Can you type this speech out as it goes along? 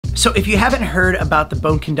So if you haven't heard about the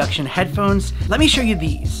bone conduction headphones, let me show you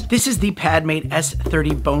these. This is the PADMATE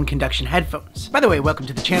S30 bone conduction headphones. By the way, welcome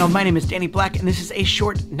to the channel. My name is Danny Black, and this is a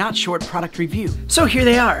short, not short product review. So here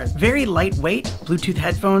they are, very lightweight Bluetooth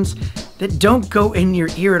headphones that don't go in your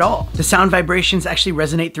ear at all. The sound vibrations actually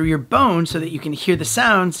resonate through your bone so that you can hear the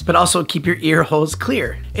sounds, but also keep your ear holes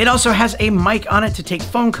clear. It also has a mic on it to take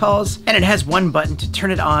phone calls, and it has one button to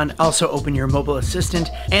turn it on, also open your mobile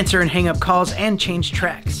assistant, answer and hang up calls, and change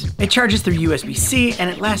tracks. It charges through USB-C, and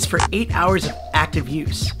it lasts for 8 hours of active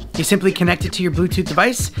use. You simply connect it to your Bluetooth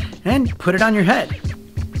device and put it on your head.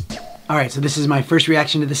 All right, so this is my first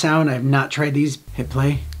reaction to the sound. I have not tried these. Hit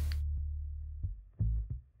play.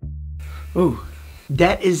 Ooh,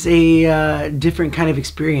 that is a different kind of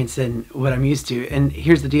experience than what I'm used to. And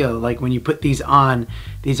here's the deal, like when you put these on,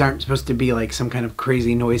 these aren't supposed to be like some kind of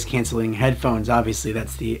crazy noise canceling headphones. Obviously,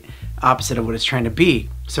 that's the opposite of what it's trying to be.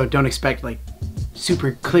 So don't expect like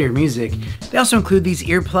super clear music. They also include these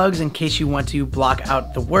earplugs in case you want to block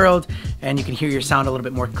out the world and you can hear your sound a little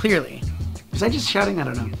bit more clearly. Was I just shouting? I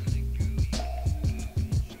don't know.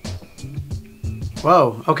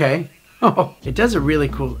 Whoa, okay. Oh, it does a really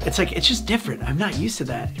cool, it's just different. I'm not used to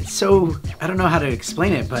that. It's so, I don't know how to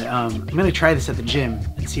explain it, but I'm gonna try this at the gym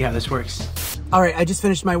and see how this works. All right, I just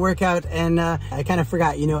finished my workout and I kind of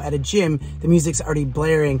forgot, you know, at a gym, the music's already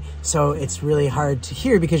blaring, so it's really hard to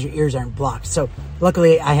hear because your ears aren't blocked. So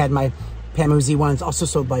luckily I had my PADMATE Z1s, also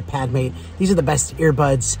sold by PADMATE. These are the best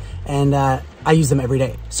earbuds and I use them every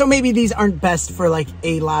day. So maybe these aren't best for like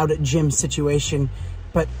a loud gym situation,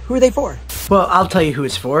 but who are they for? Well, I'll tell you who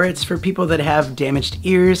it's for. It's for people that have damaged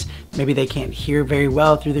ears. Maybe they can't hear very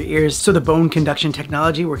well through their ears, so the bone conduction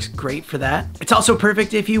technology works great for that. It's also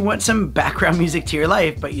perfect if you want some background music to your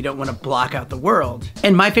life, but you don't want to block out the world.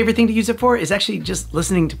 And my favorite thing to use it for is actually just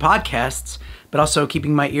listening to podcasts, but also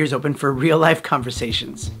keeping my ears open for real life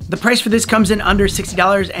conversations. The price for this comes in under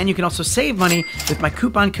 $60, and you can also save money with my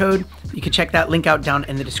coupon code. You can check that link out down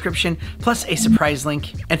in the description, plus a surprise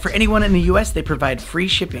link. And for anyone in the US, they provide free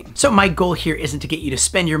shipping. So my goal here isn't to get you to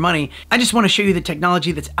spend your money. I just want to show you the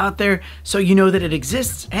technology that's out there so you know that it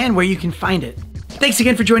exists and where you can find it. Thanks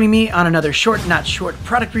again for joining me on another short, not short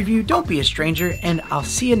product review. Don't be a stranger, and I'll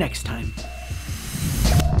see you next time.